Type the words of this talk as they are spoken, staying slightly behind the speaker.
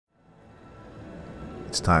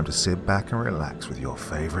it's time to sit back and relax with your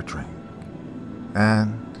favorite drink.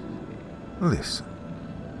 And listen.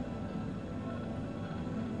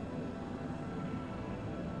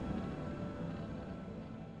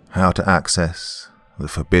 How to access the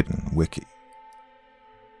forbidden Wiki.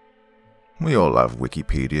 We all love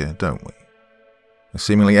Wikipedia, don't we? A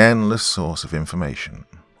seemingly endless source of information,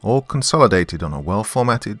 all consolidated on a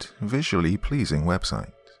well-formatted, visually pleasing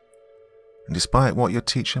website. And despite what your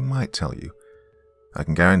teacher might tell you, I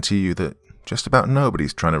can guarantee you that just about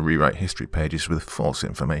nobody's trying to rewrite history pages with false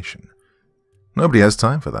information. Nobody has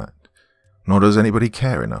time for that, nor does anybody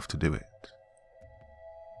care enough to do it.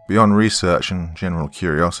 Beyond research and general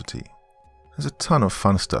curiosity, there's a ton of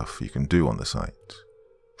fun stuff you can do on the site.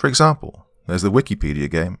 For example, there's the Wikipedia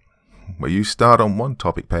game, where you start on one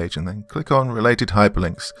topic page and then click on related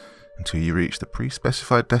hyperlinks until you reach the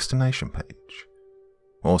pre-specified destination page.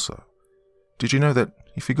 Also, did you know that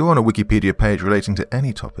if you go on a Wikipedia page relating to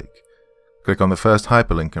any topic, click on the first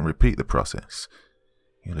hyperlink and repeat the process,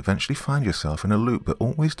 you'll eventually find yourself in a loop that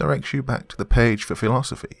always directs you back to the page for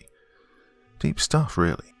philosophy. Deep stuff,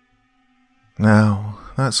 really. Now,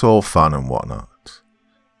 that's all fun and whatnot.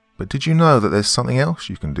 But did you know that there's something else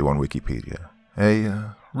you can do on Wikipedia?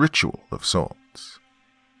 A ritual of sorts.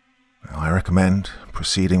 Now, I recommend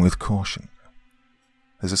proceeding with caution.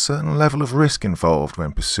 There's a certain level of risk involved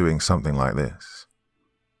when pursuing something like this.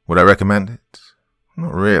 Would I recommend it?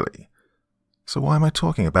 Not really. So why am I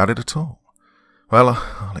talking about it at all? Well,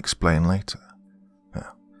 I'll explain later.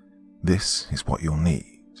 Now, this is what you'll need.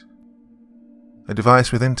 A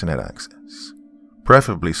device with internet access,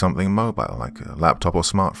 preferably something mobile like a laptop or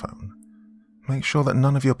smartphone. Make sure that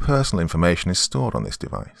none of your personal information is stored on this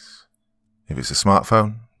device. If it's a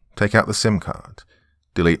smartphone, take out the SIM card,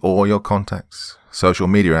 delete all your contacts, social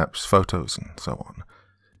media apps, photos, and so on.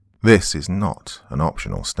 This is not an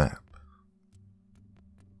optional step.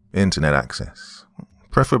 Internet access,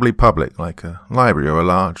 preferably public like a library or a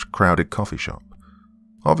large, crowded coffee shop.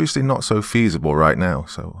 Obviously not so feasible right now,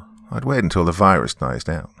 so I'd wait until the virus dies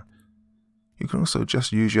down. You can also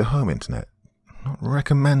just use your home internet. Not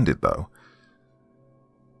recommended, though.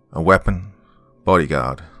 A weapon,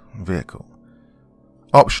 bodyguard, vehicle.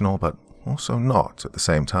 Optional, but also not at the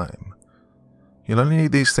same time. You'll only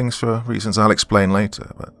need these things for reasons I'll explain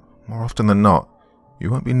later, but more often than not, you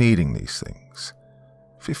won't be needing these things.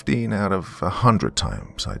 15 out of 100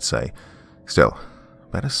 times, I'd say. Still,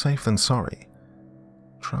 better safe than sorry.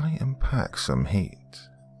 Try and pack some heat.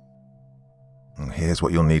 And here's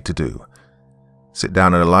what you'll need to do. Sit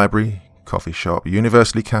down at a library, coffee shop,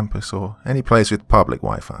 university campus, or any place with public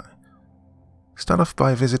Wi-Fi. Start off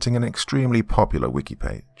by visiting an extremely popular wiki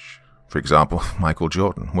page. For example, Michael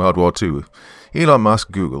Jordan, World War II, Elon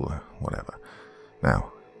Musk, Google, whatever.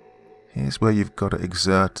 Now, here's where you've got to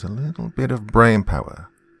exert a little bit of brain power.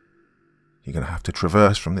 You're going to have to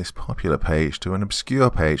traverse from this popular page to an obscure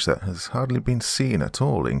page that has hardly been seen at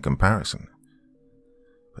all in comparison.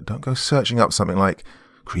 But don't go searching up something like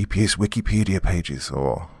creepiest Wikipedia pages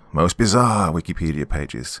or most bizarre Wikipedia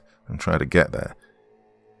pages and try to get there.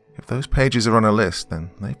 If those pages are on a list,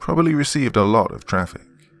 then they probably received a lot of traffic.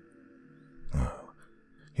 Oh,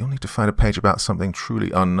 you'll need to find a page about something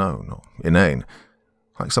truly unknown or inane,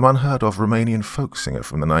 like some unheard of Romanian folk singer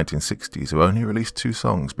from the 1960s who only released 2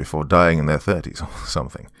 songs before dying in their 30s or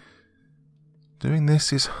something. Doing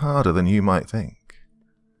this is harder than you might think.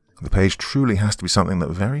 The page truly has to be something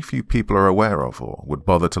that very few people are aware of or would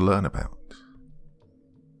bother to learn about.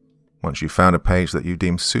 Once you've found a page that you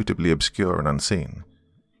deem suitably obscure and unseen,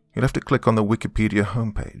 you'll have to click on the Wikipedia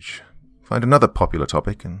homepage, find another popular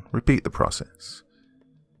topic, and repeat the process.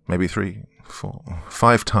 Maybe 3, 4,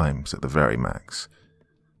 5 times at the very max.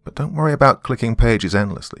 But don't worry about clicking pages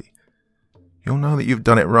endlessly. You'll know that you've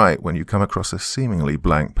done it right when you come across a seemingly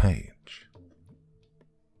blank page.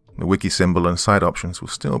 The wiki symbol and side options will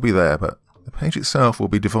still be there, but the page itself will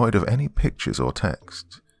be devoid of any pictures or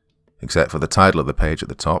text, except for the title of the page at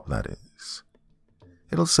the top, that is.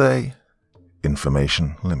 It'll say,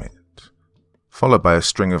 Information Limit, followed by a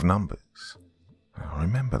string of numbers.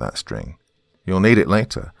 Remember that string. You'll need it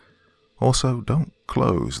later. Also, don't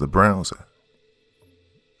close the browser.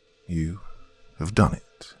 You have done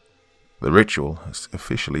it. The ritual has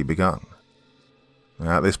officially begun.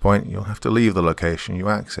 At this point, you'll have to leave the location you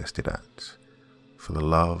accessed it at. For the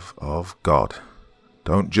love of God,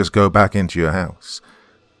 don't just go back into your house.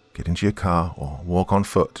 Get into your car or walk on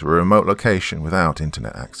foot to a remote location without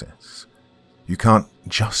internet access. You can't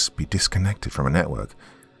just be disconnected from a network.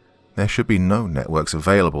 There should be no networks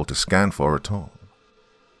available to scan for at all.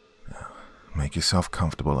 Now, make yourself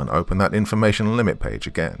comfortable and open that information limit page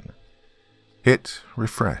again. Hit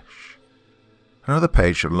refresh. another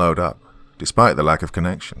page should load up, despite the lack of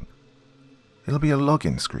connection. It'll be a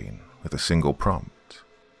login screen with a single prompt.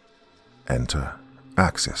 Enter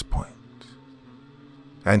access point.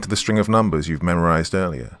 Enter the string of numbers you've memorized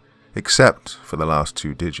earlier, except for the last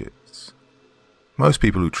 2 digits. Most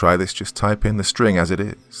people who try this just type in the string as it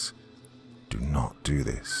is. Do not do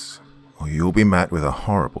this, or you'll be met with a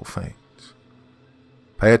horrible fate.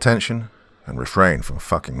 Pay attention and refrain from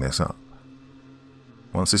fucking this up.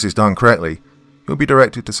 Once this is done correctly, you'll be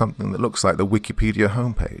directed to something that looks like the Wikipedia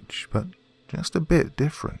homepage, but just a bit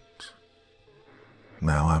different.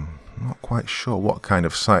 Now, I'm not quite sure what kind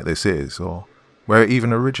of site this is, or where it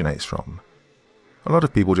even originates from. A lot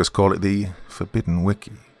of people just call it the Forbidden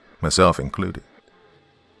Wiki, myself included.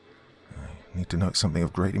 I need to note something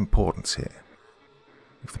of great importance here.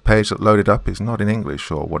 If the page that loaded up is not in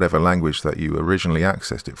English or whatever language that you originally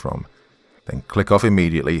accessed it from, then click off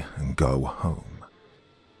immediately and go home.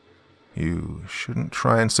 You shouldn't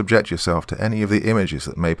try and subject yourself to any of the images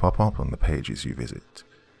that may pop up on the pages you visit.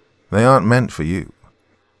 They aren't meant for you,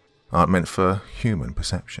 aren't meant for human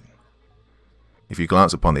perception. If you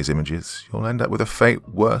glance upon these images, you'll end up with a fate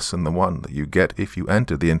worse than the one that you get if you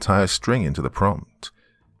entered the entire string into the prompt.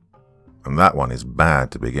 And that one is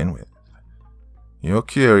bad to begin with. You're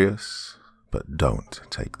curious, but don't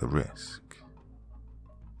take the risk.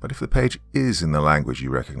 But if the page is in the language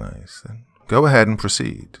you recognize, then go ahead and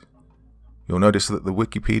proceed. You'll notice that the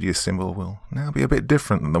Wikipedia symbol will now be a bit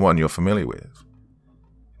different than the one you're familiar with.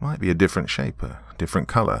 It might be a different shape, a different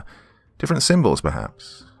color, different symbols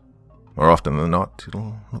perhaps. More often than not,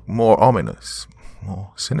 it'll look more ominous,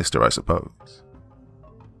 more sinister, I suppose.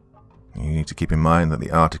 You need to keep in mind that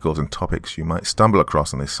the articles and topics you might stumble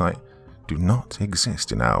across on this site do not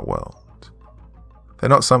exist in our world. They're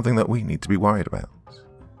not something that we need to be worried about.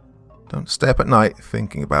 Don't stay up at night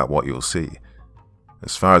thinking about what you'll see.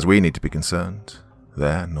 As far as we need to be concerned,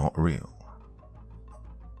 they're not real.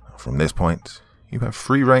 From this point, you have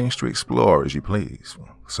free range to explore as you please,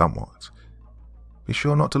 somewhat. Be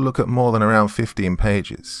sure not to look at more than around 15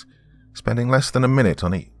 pages, spending less than a minute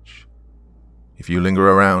on each. If you linger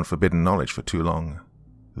around forbidden knowledge for too long,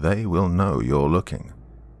 they will know you're looking,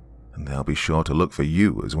 and they'll be sure to look for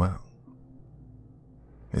you as well.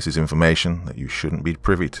 This is information that you shouldn't be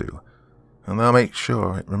privy to, and they'll make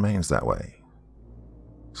sure it remains that way.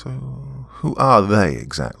 So, who are they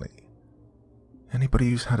exactly? Anybody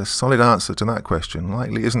who's had a solid answer to that question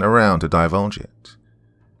likely isn't around to divulge it.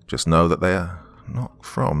 Just know that they are not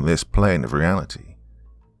from this plane of reality,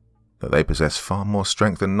 that they possess far more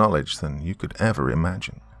strength and knowledge than you could ever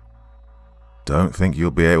imagine. Don't think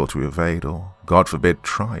you'll be able to evade or, God forbid,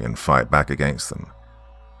 try and fight back against them.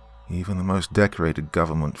 Even the most decorated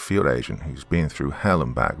government field agent who's been through hell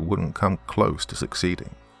and back wouldn't come close to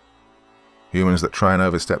succeeding. Humans that try and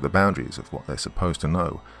overstep the boundaries of what they're supposed to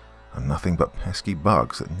know are nothing but pesky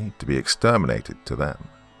bugs that need to be exterminated to them.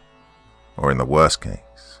 Or in the worst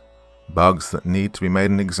case, bugs that need to be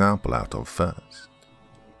made an example out of first.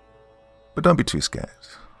 But don't be too scared.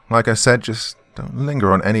 Like I said, just don't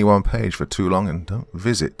linger on any one page for too long and don't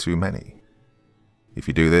visit too many. If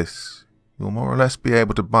you do this, you'll more or less be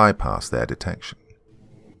able to bypass their detection.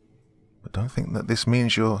 But don't think that this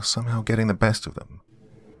means you're somehow getting the best of them.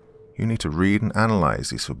 You need to read and analyze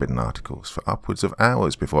these forbidden articles for upwards of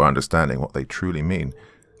hours before understanding what they truly mean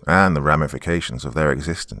and the ramifications of their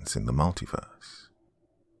existence in the multiverse.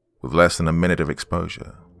 With less than a minute of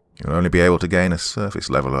exposure, you'll only be able to gain a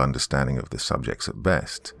surface-level understanding of the subjects at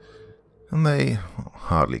best, and they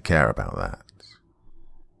hardly care about that.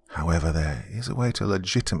 However, there is a way to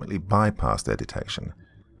legitimately bypass their detection,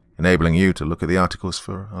 enabling you to look at the articles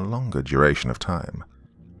for a longer duration of time.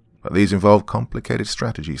 But these involve complicated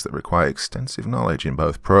strategies that require extensive knowledge in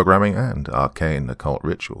both programming and arcane occult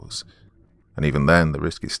rituals, and even then the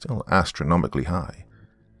risk is still astronomically high.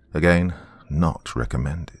 Again, not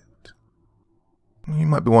recommended. You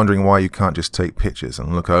might be wondering why you can't just take pictures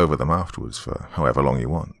and look over them afterwards for however long you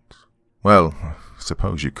want. Well,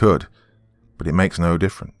 suppose you could, but it makes no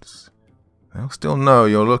difference. They'll still know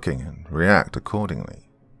you're looking and react accordingly.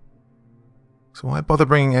 So why bother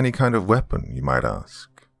bringing any kind of weapon, you might ask?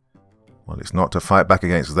 Well, it's not to fight back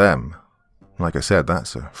against them. Like I said,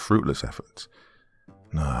 that's a fruitless effort.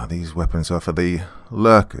 No, these weapons are for the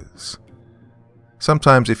lurkers.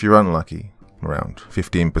 Sometimes, if you're unlucky, around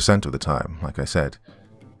 15% of the time, like I said,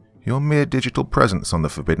 your mere digital presence on the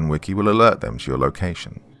Forbidden Wiki will alert them to your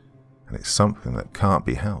location, and it's something that can't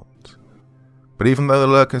be helped. But even though the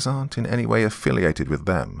lurkers aren't in any way affiliated with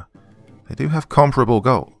them, they do have comparable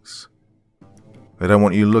goals. They don't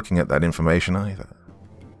want you looking at that information either.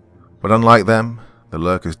 But unlike them, the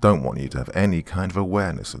lurkers don't want you to have any kind of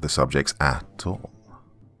awareness of the subjects at all.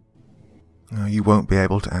 You won't be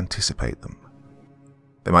able to anticipate them.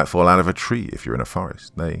 They might fall out of a tree if you're in a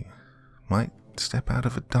forest. They might step out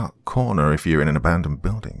of a dark corner if you're in an abandoned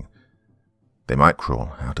building. They might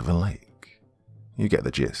crawl out of a lake. You get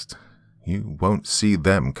the gist. You won't see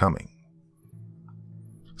them coming.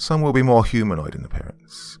 Some will be more humanoid in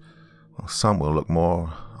appearance, while some will look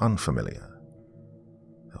more unfamiliar.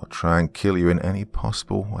 They'll try and kill you in any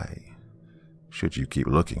possible way, should you keep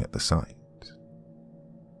looking at the site.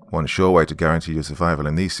 One sure way to guarantee your survival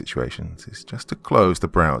in these situations is just to close the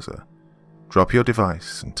browser, drop your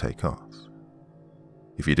device, and take off.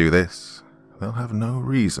 If you do this, they'll have no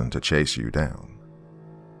reason to chase you down.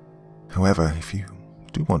 However, if you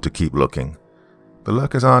do want to keep looking, the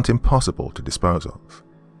lurkers aren't impossible to dispose of.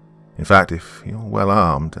 In fact, if you're well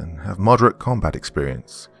armed and have moderate combat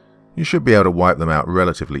experience, you should be able to wipe them out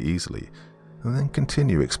relatively easily, and then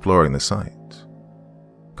continue exploring the site.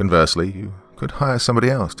 Conversely, you could hire somebody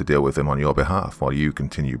else to deal with them on your behalf while you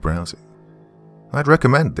continue browsing. I'd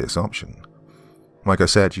recommend this option. Like I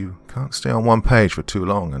said, you can't stay on one page for too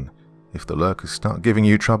long, and if the lurkers start giving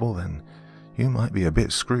you trouble, then you might be a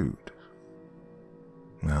bit screwed.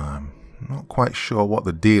 Now, I'm not quite sure what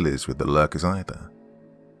the deal is with the lurkers either.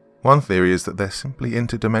 One theory is that they're simply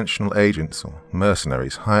interdimensional agents or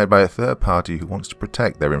mercenaries hired by a third party who wants to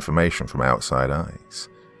protect their information from outside eyes.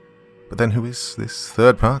 But then who is this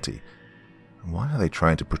third party? And why are they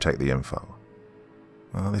trying to protect the info?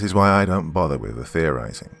 Well, this is why I don't bother with the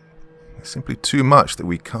theorizing. There's simply too much that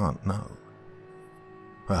we can't know.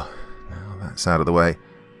 Well, now that's out of the way,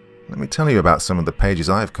 let me tell you about some of the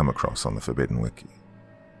pages I've come across on the Forbidden Wiki.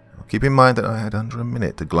 Now, keep in mind that I had under a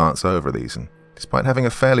minute to glance over these, and despite having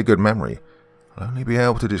a fairly good memory, I'll only be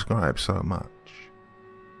able to describe so much.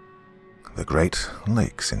 The Great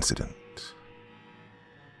Lakes Incident.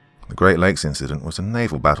 The Great Lakes Incident was a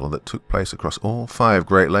naval battle that took place across all 5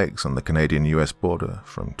 Great Lakes on the Canadian-US border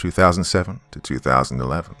from 2007 to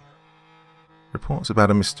 2011. Reports about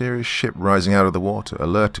a mysterious ship rising out of the water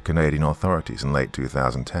alerted Canadian authorities in late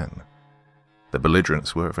 2010. The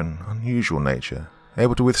belligerents were of an unusual nature,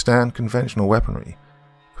 able to withstand conventional weaponry,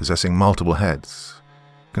 possessing multiple heads,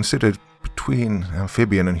 considered between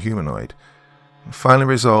amphibian and humanoid, and finally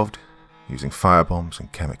resolved using firebombs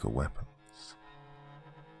and chemical weapons.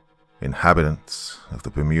 Inhabitants of the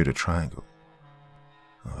Bermuda Triangle.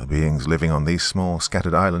 The beings living on these small,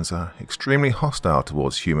 scattered islands are extremely hostile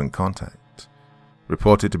towards human contact,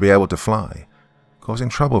 reported to be able to fly, causing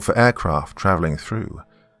trouble for aircraft traveling through,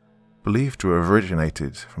 believed to have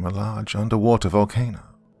originated from a large underwater volcano.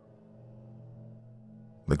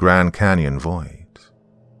 The Grand Canyon Void.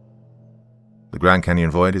 The Grand Canyon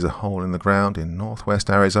Void is a hole in the ground in northwest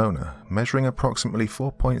Arizona, measuring approximately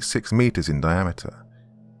 4.6 meters in diameter.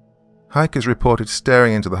 Hikers reported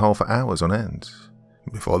staring into the hole for hours on end,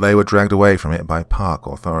 before they were dragged away from it by park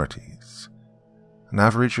authorities. An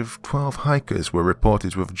average of 12 hikers were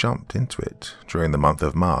reported to have jumped into it during the month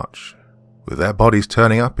of March, with their bodies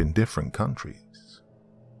turning up in different countries.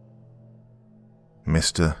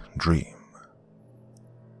 Mr. Dream.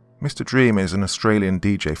 Mr. Dream is an Australian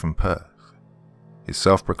DJ from Perth. His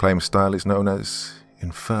self-proclaimed style is known as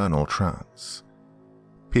infernal trance.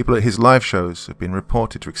 People at his live shows have been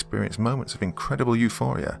reported to experience moments of incredible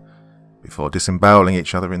euphoria before disemboweling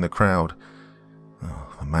each other in the crowd.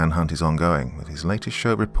 The manhunt is ongoing, with his latest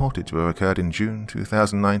show reported to have occurred in June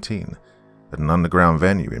 2019 at an underground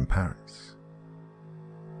venue in Paris.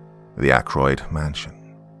 The Aykroyd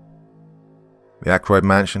Mansion. The Aykroyd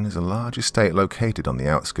Mansion is a large estate located on the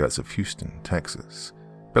outskirts of Houston, Texas,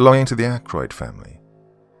 belonging to the Aykroyd family,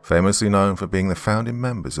 famously known for being the founding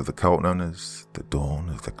members of the cult known as the Dawn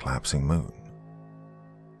of the Collapsing Moon.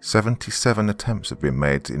 77 attempts have been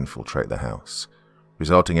made to infiltrate the house,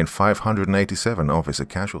 resulting in 587 officer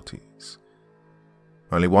casualties.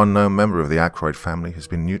 Only one known member of the Aykroyd family has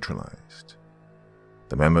been neutralized.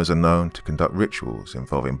 The members are known to conduct rituals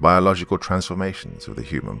involving biological transformations of the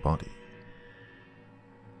human body.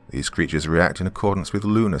 These creatures react in accordance with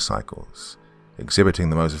lunar cycles, exhibiting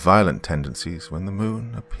the most violent tendencies when the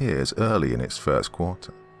moon appears early in its first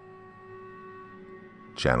quarter.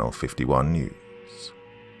 Channel 51 News.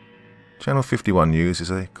 Channel 51 News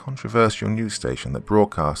is a controversial news station that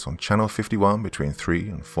broadcasts on Channel 51 between 3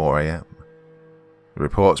 and 4 a.m. The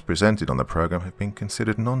reports presented on the program have been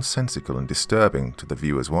considered nonsensical and disturbing to the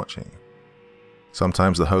viewers watching.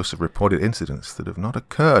 Sometimes the hosts have reported incidents that have not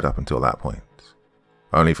occurred up until that point,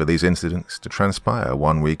 only for these incidents to transpire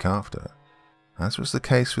 1 week after, as was the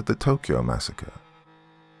case with the Tokyo massacre.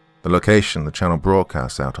 The location the channel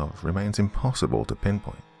broadcasts out of remains impossible to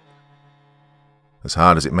pinpoint. as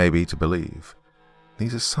hard as it may be to believe.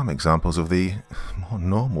 These are some examples of the more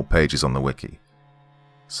normal pages on the Wiki.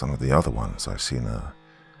 Some of the other ones I've seen are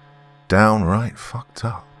downright fucked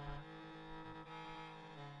up.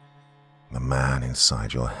 The man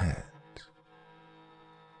inside your head.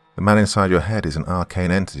 The man inside your head is an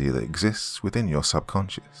arcane entity that exists within your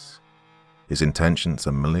subconscious. His intentions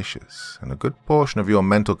are malicious, and a good portion of your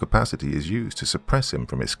mental capacity is used to suppress him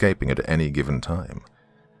from escaping at any given time.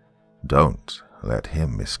 Don't let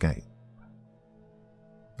him escape.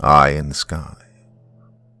 Eye in the sky.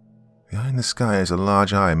 The eye in the sky is a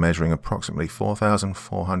large eye measuring approximately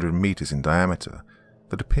 4,400 meters in diameter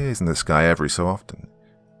that appears in the sky every so often,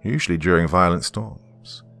 usually during violent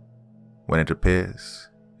storms. When it appears,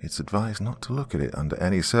 it's advised not to look at it under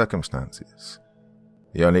any circumstances.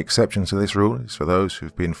 The only exception to this rule is for those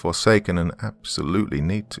who've been forsaken and absolutely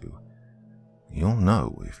need to. You'll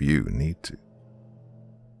know if you need to.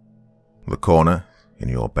 The corner in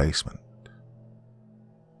your basement.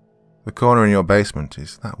 The corner in your basement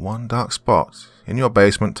is that one dark spot in your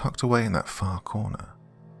basement tucked away in that far corner.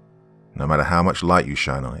 No matter how much light you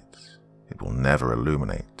shine on it, it will never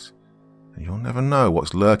illuminate, and you'll never know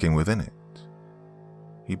what's lurking within it.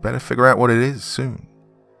 You better figure out what it is soon.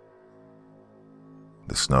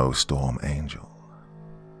 The Snowstorm Angel.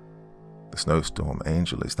 The Snowstorm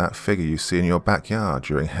Angel is that figure you see in your backyard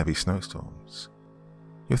during heavy snowstorms.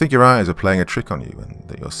 You think your eyes are playing a trick on you and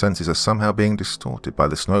that your senses are somehow being distorted by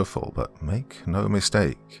the snowfall, but make no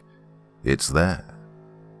mistake, it's there.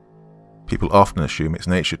 People often assume its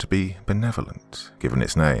nature to be benevolent, given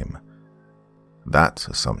its name. That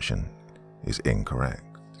assumption is incorrect.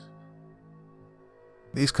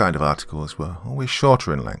 These kind of articles were always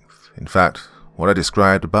shorter in length. In fact, what I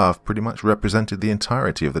described above pretty much represented the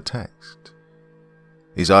entirety of the text.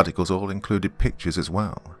 These articles all included pictures as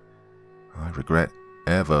well. I regret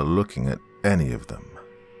ever looking at any of them.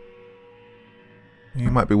 You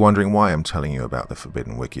might be wondering why I'm telling you about the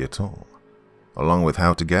Forbidden Wiki at all, along with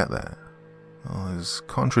how to get there. Well, as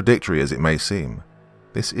contradictory as it may seem,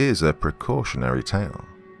 this is a precautionary tale.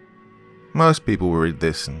 Most people will read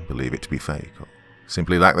this and believe it to be fake, or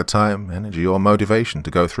simply lack the time, energy, or motivation to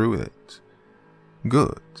go through with it.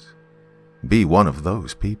 Good. Be one of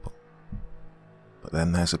those people. But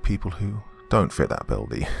then there's the people who don't fit that bill,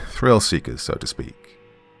 the thrill seekers, so to speak.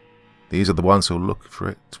 These are the ones who'll look for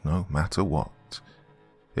it no matter what.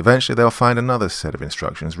 Eventually they'll find another set of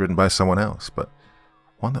instructions written by someone else, but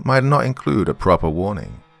one that might not include a proper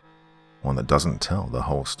warning, one that doesn't tell the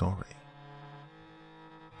whole story.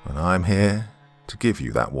 And I'm here to give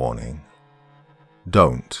you that warning.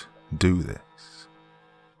 Don't do this.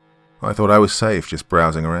 I thought I was safe just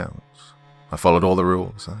browsing around. I followed all the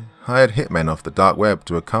rules. I hired hitmen off the dark web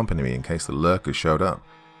to accompany me in case the lurkers showed up.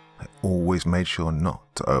 I always made sure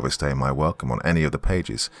not to overstay my welcome on any of the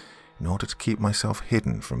pages in order to keep myself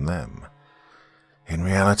hidden from them. In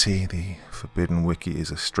reality, the Forbidden Wiki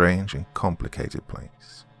is a strange and complicated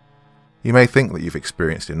place. You may think that you've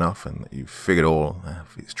experienced enough and that you've figured all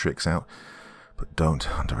of its tricks out, but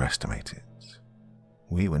don't underestimate it.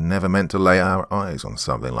 We were never meant to lay our eyes on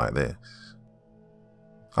something like this.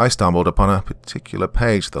 I stumbled upon a particular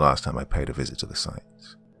page the last time I paid a visit to the site.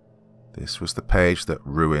 This was the page that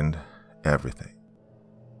ruined everything.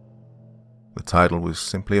 The title was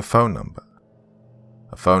simply a phone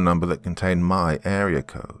number that contained my area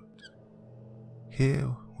code.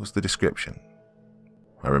 Here was the description.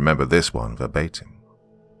 I remember this one verbatim.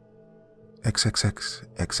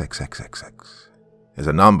 XXXXXXXX is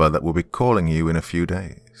a number that will be calling you in a few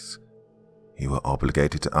days. You are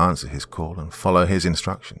obligated to answer his call and follow his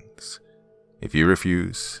instructions. If you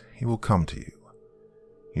refuse, he will come to you.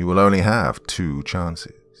 You will only have 2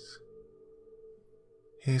 chances.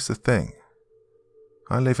 Here's the thing.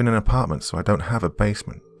 I live in an apartment, so I don't have a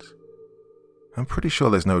basement. I'm pretty sure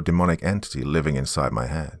there's no demonic entity living inside my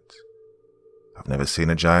head. I've never seen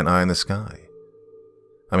a giant eye in the sky.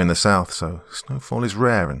 I'm in the south, so snowfall is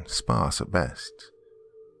rare and sparse at best.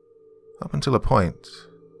 Up until a point,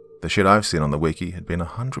 the shit I've seen on the Wiki had been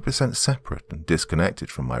 100% separate and disconnected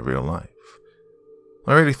from my real life.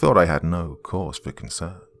 I really thought I had no cause for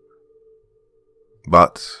concern.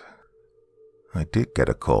 But I did get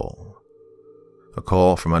a call. A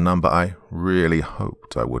call from a number I really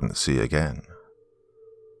hoped I wouldn't see again.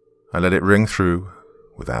 I let it ring through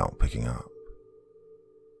without picking up.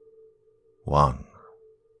 One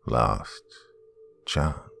last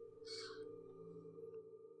chance.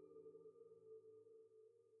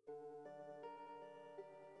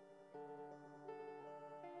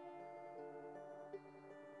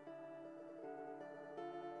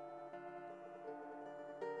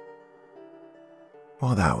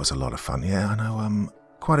 Well, that was a lot of fun. Yeah, I know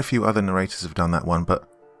quite a few other narrators have done that one, but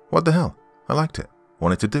what the hell? I liked it.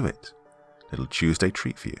 Wanted to do it. Little Tuesday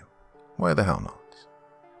treat for you. Why the hell not?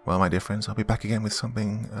 Well, my dear friends, I'll be back again with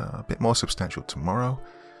something a bit more substantial tomorrow.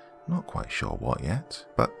 Not quite sure what yet,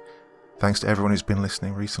 but thanks to everyone who's been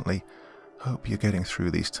listening recently. Hope you're getting through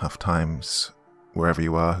these tough times, wherever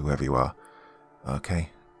you are, whoever you are. Okay,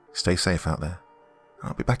 stay safe out there.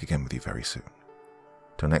 I'll be back again with you very soon.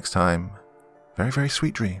 Till next time, very, very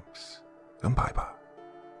sweet dreams. Goodbye-bye.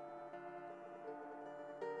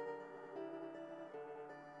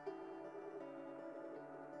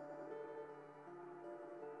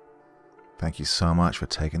 Thank you so much for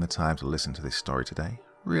taking the time to listen to this story today.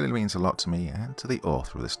 Really means a lot to me and to the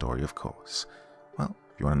author of the story, of course. Well,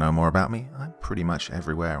 if you want to know more about me, I'm pretty much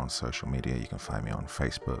everywhere on social media. You can find me on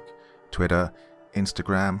Facebook, Twitter,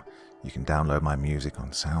 Instagram. You can download my music on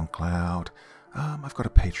SoundCloud. I've got a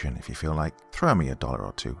Patreon if you feel like. Throw me $1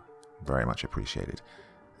 or $2. Very much appreciated.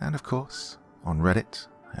 And of course, on Reddit,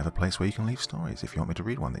 I have a place where you can leave stories if you want me to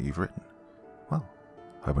read one that you've written. Well,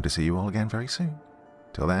 hoping to see you all again very soon.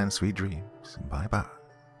 Till then, sweet dreams, and bye-bye.